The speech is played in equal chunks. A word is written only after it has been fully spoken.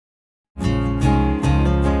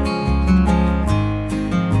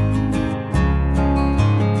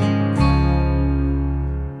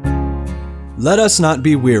Let us not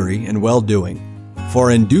be weary in well-doing,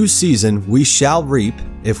 for in due season we shall reap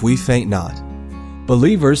if we faint not.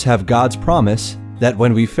 Believers have God's promise that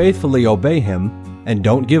when we faithfully obey Him and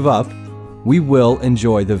don't give up, we will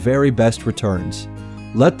enjoy the very best returns.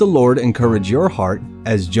 Let the Lord encourage your heart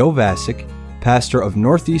as Joe Vasick, pastor of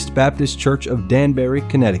Northeast Baptist Church of Danbury,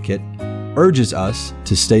 Connecticut, urges us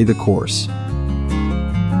to stay the course.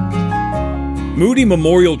 Moody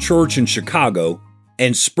Memorial Church in Chicago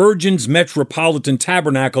and Spurgeon's Metropolitan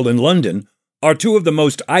Tabernacle in London are two of the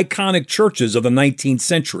most iconic churches of the 19th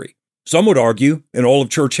century. Some would argue in all of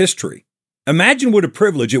church history. Imagine what a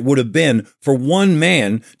privilege it would have been for one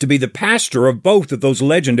man to be the pastor of both of those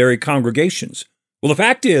legendary congregations. Well, the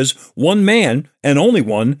fact is, one man, and only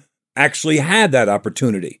one, actually had that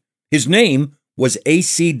opportunity. His name was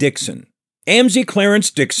A.C. Dixon. Amzie Clarence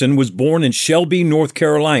Dixon was born in Shelby, North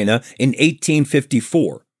Carolina in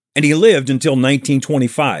 1854, and he lived until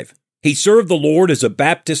 1925. He served the Lord as a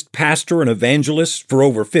Baptist pastor and evangelist for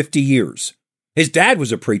over 50 years. His dad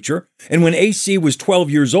was a preacher, and when A.C. was 12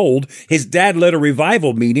 years old, his dad led a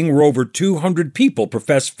revival meeting where over 200 people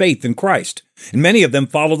professed faith in Christ, and many of them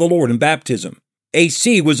followed the Lord in baptism.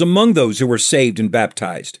 A.C. was among those who were saved and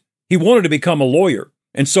baptized. He wanted to become a lawyer,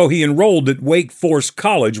 and so he enrolled at Wake Forest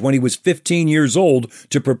College when he was 15 years old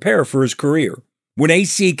to prepare for his career. When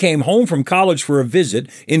A.C. came home from college for a visit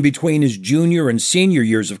in between his junior and senior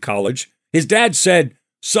years of college, his dad said,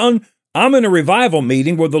 "Son, I'm in a revival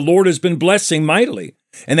meeting where the Lord has been blessing mightily,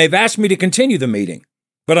 and they've asked me to continue the meeting.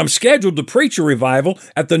 But I'm scheduled to preach a revival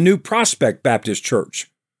at the New Prospect Baptist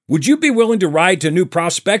Church. Would you be willing to ride to New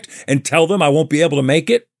Prospect and tell them I won't be able to make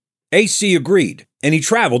it?" A.C. agreed, and he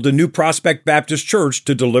traveled to New Prospect Baptist Church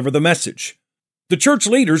to deliver the message. The church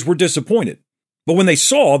leaders were disappointed, but when they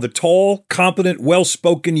saw the tall, competent,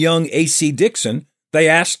 well-spoken young A.C. Dixon, they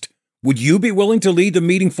asked, "Would you be willing to lead the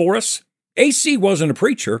meeting for us?" A.C. wasn't a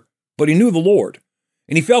preacher, but he knew the Lord,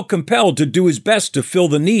 and he felt compelled to do his best to fill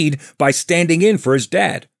the need by standing in for his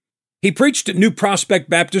dad. He preached at New Prospect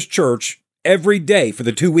Baptist Church every day for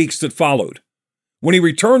the 2 weeks that followed. When he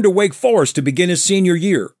returned to Wake Forest to begin his senior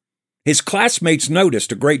year, his classmates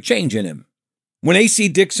noticed a great change in him. When A.C.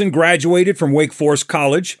 Dixon graduated from Wake Forest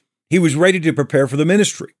College, he was ready to prepare for the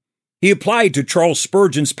ministry. He applied to Charles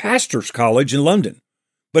Spurgeon's Pastor's College in London,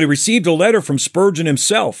 but he received a letter from Spurgeon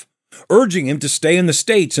himself, urging him to stay in the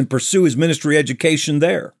States and pursue his ministry education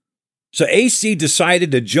there. So A.C.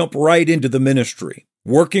 decided to jump right into the ministry,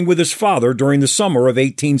 working with his father during the summer of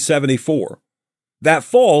 1874. That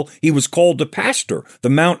fall, he was called to pastor the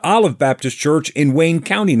Mount Olive Baptist Church in Wayne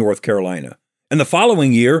County, North Carolina, and the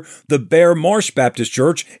following year, the Bear Marsh Baptist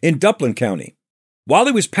Church in Duplin County. While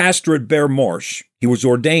he was pastor at Bear Marsh, he was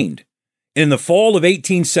ordained. In the fall of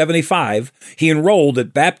 1875, he enrolled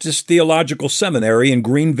at Baptist Theological Seminary in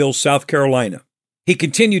Greenville, South Carolina. He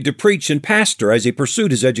continued to preach and pastor as he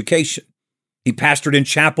pursued his education. He pastored in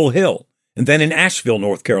Chapel Hill and then in Asheville,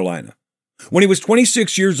 North Carolina. When he was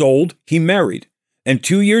 26 years old, he married, and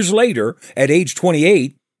 2 years later, at age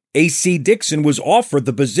 28, A.C. Dixon was offered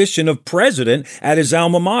the position of president at his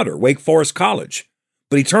alma mater, Wake Forest College.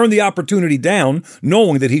 But he turned the opportunity down,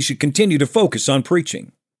 knowing that he should continue to focus on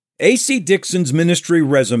preaching. A.C. Dixon's ministry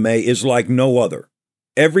resume is like no other.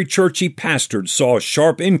 Every church he pastored saw a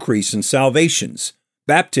sharp increase in salvations,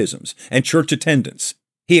 baptisms, and church attendance.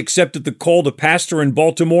 He accepted the call to pastor in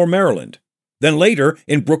Baltimore, Maryland, then later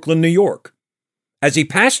in Brooklyn, New York. As he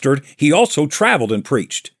pastored, he also traveled and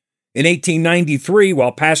preached. In 1893,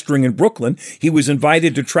 while pastoring in Brooklyn, he was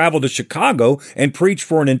invited to travel to Chicago and preach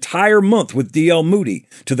for an entire month with D.L. Moody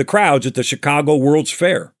to the crowds at the Chicago World's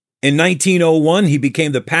Fair. In 1901, he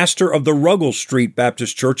became the pastor of the Ruggles Street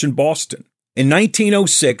Baptist Church in Boston. In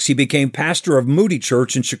 1906, he became pastor of Moody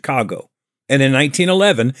Church in Chicago. And in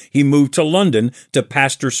 1911, he moved to London to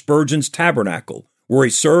pastor Spurgeon's Tabernacle, where he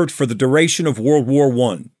served for the duration of World War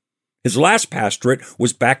I. His last pastorate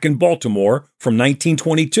was back in Baltimore from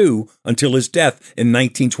 1922 until his death in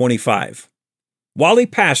 1925. While he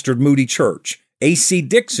pastored Moody Church, A.C.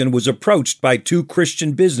 Dixon was approached by two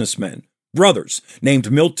Christian businessmen, brothers,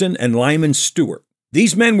 named Milton and Lyman Stewart.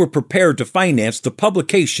 These men were prepared to finance the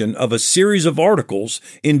publication of a series of articles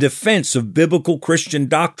in defense of biblical Christian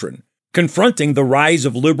doctrine, confronting the rise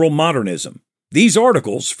of liberal modernism. These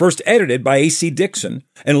articles, first edited by A.C. Dixon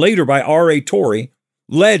and later by R.A. Torrey,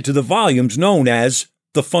 led to the volumes known as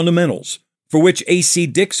The Fundamentals, for which A.C.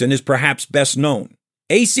 Dixon is perhaps best known.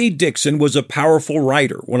 A.C. Dixon was a powerful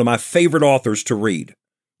writer, one of my favorite authors to read.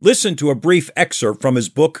 Listen to a brief excerpt from his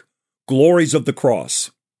book, Glories of the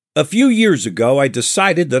Cross. A few years ago, I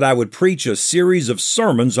decided that I would preach a series of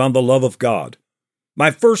sermons on the love of God.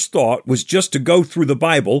 My first thought was just to go through the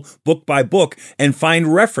Bible, book by book, and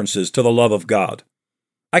find references to the love of God.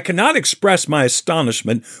 I cannot express my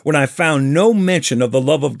astonishment when I found no mention of the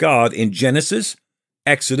love of God in Genesis,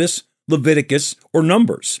 Exodus, Leviticus, or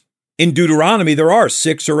Numbers. In Deuteronomy, there are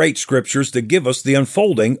 6 or 8 scriptures that give us the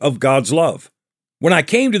unfolding of God's love. When I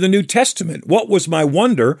came to the New Testament, what was my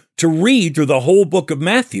wonder to read through the whole book of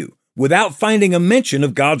Matthew without finding a mention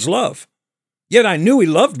of God's love? Yet I knew He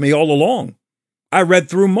loved me all along. I read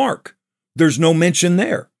through Mark. There's no mention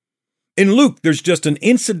there. In Luke, there's just an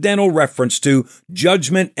incidental reference to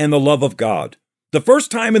judgment and the love of God. The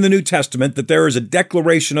first time in the New Testament that there is a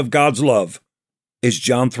declaration of God's love is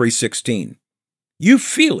John 3:16. You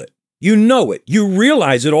feel it, you know it, you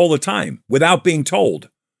realize it all the time without being told.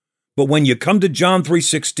 But when you come to John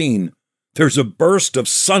 3:16, there's a burst of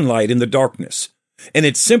sunlight in the darkness, and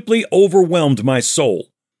it simply overwhelmed my soul.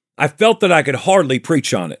 I felt that I could hardly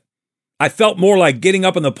preach on it. I felt more like getting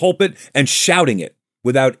up in the pulpit and shouting it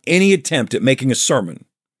without any attempt at making a sermon.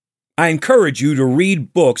 I encourage you to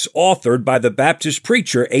read books authored by the Baptist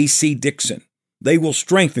preacher A.C. Dixon. They will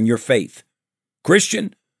strengthen your faith.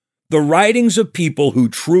 Christian, the writings of people who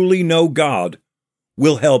truly know God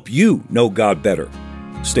will help you know God better.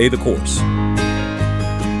 Stay the course.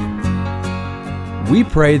 We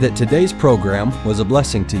pray that today's program was a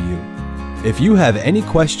blessing to you. If you have any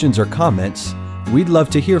questions or comments, we'd love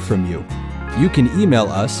to hear from you. You can email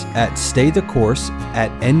us at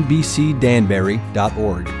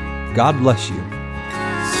staythecourse@nbcdanbury.org. God bless you.